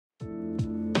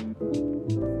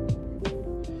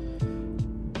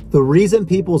The reason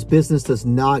people's business does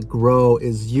not grow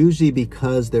is usually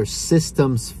because their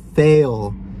systems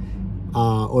fail,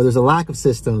 or there's a lack of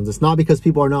systems. It's not because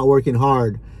people are not working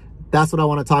hard. That's what I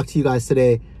want to talk to you guys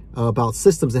today about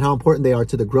systems and how important they are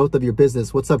to the growth of your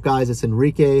business. What's up, guys? It's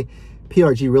Enrique,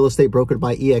 PRG Real Estate brokered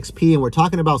by EXP, and we're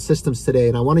talking about systems today.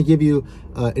 And I want to give you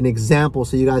an example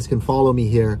so you guys can follow me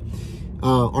here.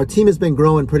 Our team has been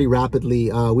growing pretty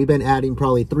rapidly. We've been adding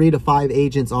probably 3 to 5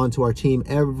 agents onto our team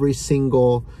every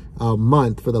single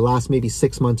month for the last maybe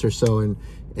 6 months or so.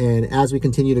 And as we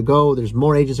continue to go, there's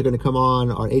more agents are going to come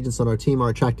on. Our agents on our team are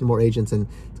attracting more agents, and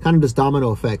it's kind of this domino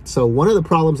effect. So one of the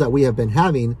problems that we have been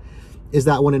having is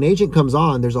that when an agent comes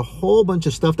on, there's a whole bunch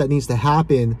of stuff that needs to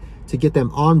happen to get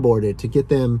them onboarded, to get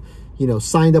them, you know,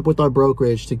 signed up with our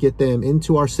brokerage, to get them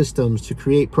into our systems, to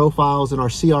create profiles in our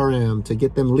CRM, to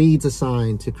get them leads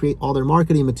assigned, to create all their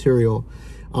marketing material.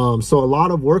 So a lot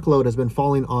of workload has been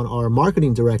falling on our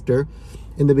marketing director.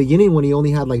 In the beginning, when he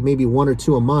only had like maybe 1 or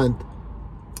 2 a month,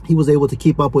 he was able to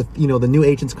keep up with, you know, the new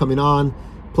agents coming on,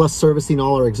 plus servicing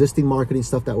all our existing marketing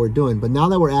stuff that we're doing. But now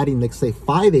that we're adding, like, say,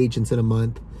 5 agents in a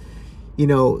month, you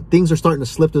know, things are starting to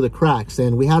slip through the cracks.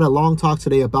 And we had a long talk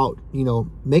today about, you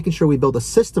know, making sure we build a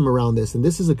system around this. And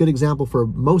this is a good example for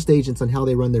most agents on how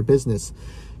they run their business.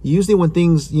 Usually when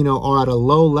things, you know, are at a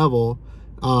low level,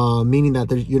 meaning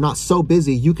that you're not so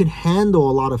busy, you can handle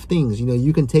a lot of things. You know,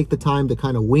 you can take the time to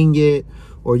kind of wing it,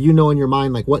 or you know in your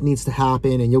mind like what needs to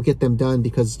happen, and you'll get them done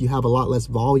because you have a lot less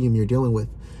volume you're dealing with.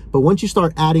 But once you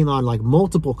start adding on like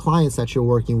multiple clients that you're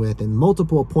working with and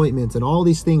multiple appointments and all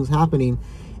these things happening,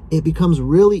 it becomes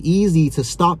really easy to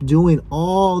stop doing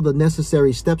all the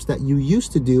necessary steps that you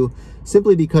used to do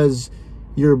simply because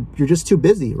you're just too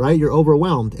busy, right? You're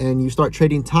overwhelmed, and you start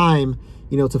trading time,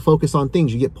 you know, to focus on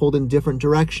things. You get pulled in different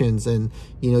directions, and,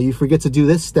 you know, you forget to do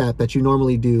this step that you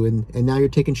normally do. And now you're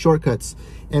taking shortcuts.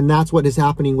 And that's what is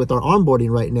happening with our onboarding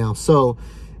right now. So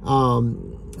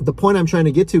the point I'm trying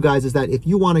to get to, guys, is that if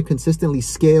you want to consistently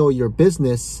scale your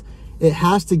business, it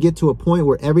has to get to a point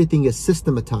where everything is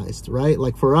systematized, right?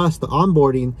 Like for us, the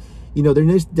onboarding, you know, there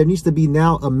needs to be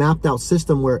now a mapped out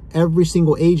system where every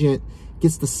single agent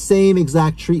gets the same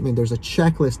exact treatment. There's a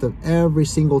checklist of every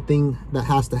single thing that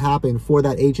has to happen for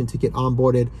that agent to get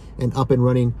onboarded and up and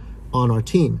running on our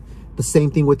team. The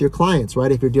same thing with your clients,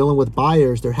 right? If you're dealing with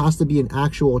buyers, there has to be an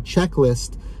actual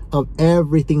checklist of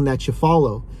everything that you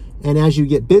follow. And as you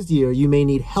get busier, you may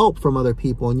need help from other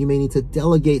people, and you may need to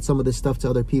delegate some of this stuff to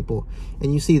other people.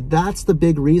 And you see, that's the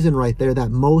big reason right there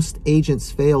that most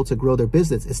agents fail to grow their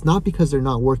business. It's not because they're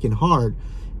not working hard.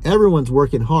 Everyone's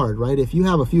working hard, right? If you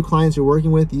have a few clients you're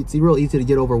working with, it's real easy to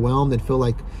get overwhelmed and feel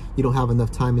like you don't have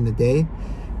enough time in the day.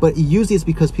 But usually it's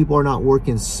because people are not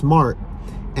working smart,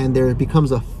 and there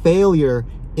becomes a failure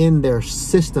in their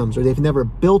systems, or they've never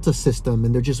built a system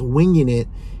and they're just winging it.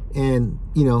 And,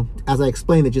 you know, as I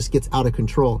explained, it just gets out of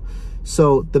control.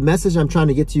 So the message I'm trying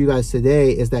to get to you guys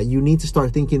today is that you need to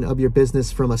start thinking of your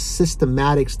business from a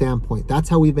systematic standpoint. That's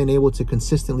how we've been able to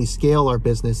consistently scale our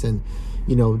business and,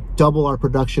 you know, double our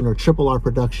production or triple our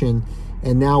production.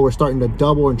 And now we're starting to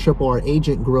double and triple our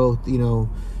agent growth, you know,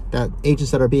 that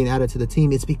agents that are being added to the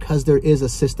team. It's because there is a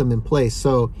system in place.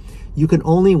 So you can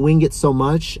only wing it so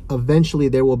much. Eventually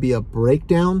there will be a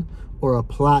breakdown or a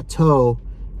plateau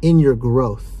in your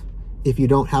growth if you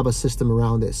don't have a system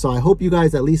around it. So I hope you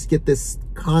guys at least get this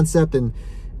concept and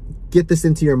get this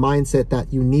into your mindset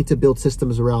that you need to build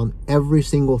systems around every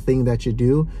single thing that you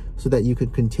do so that you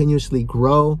can continuously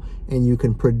grow, and you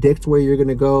can predict where you're going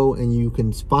to go, and you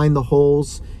can find the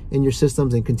holes in your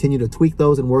systems and continue to tweak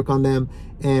those and work on them.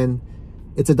 And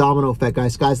it's a domino effect,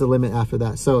 guys. Sky's the limit after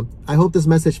that. So I hope this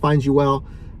message finds you well.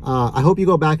 I hope you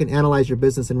go back and analyze your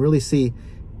business and really see,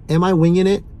 am I winging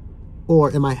it? Or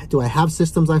do I have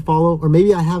systems I follow? Or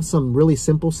maybe I have some really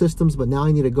simple systems, but now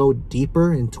I need to go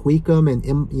deeper and tweak them and,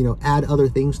 you know, add other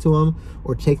things to them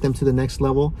or take them to the next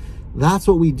level. That's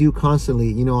what we do constantly,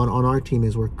 you know, on our team,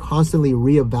 is we're constantly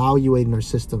reevaluating our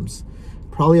systems.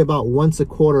 Probably about once a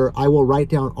quarter, I will write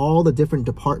down all the different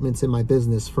departments in my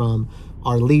business, from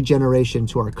our lead generation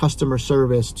to our customer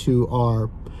service to our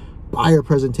buyer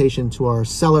presentation to our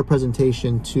seller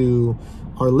presentation to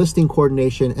our listing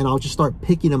coordination, and I'll just start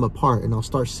picking them apart, and I'll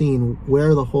start seeing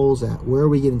where are the holes at, where are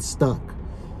we getting stuck.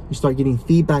 You start getting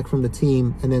feedback from the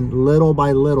team, and then little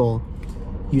by little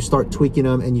you start tweaking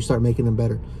them and you start making them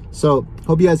better. So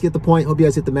hope you guys get the point. Hope you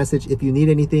guys get the message. If you need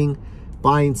anything,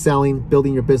 buying, selling,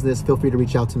 building your business, feel free to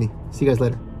reach out to me. See you guys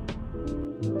later.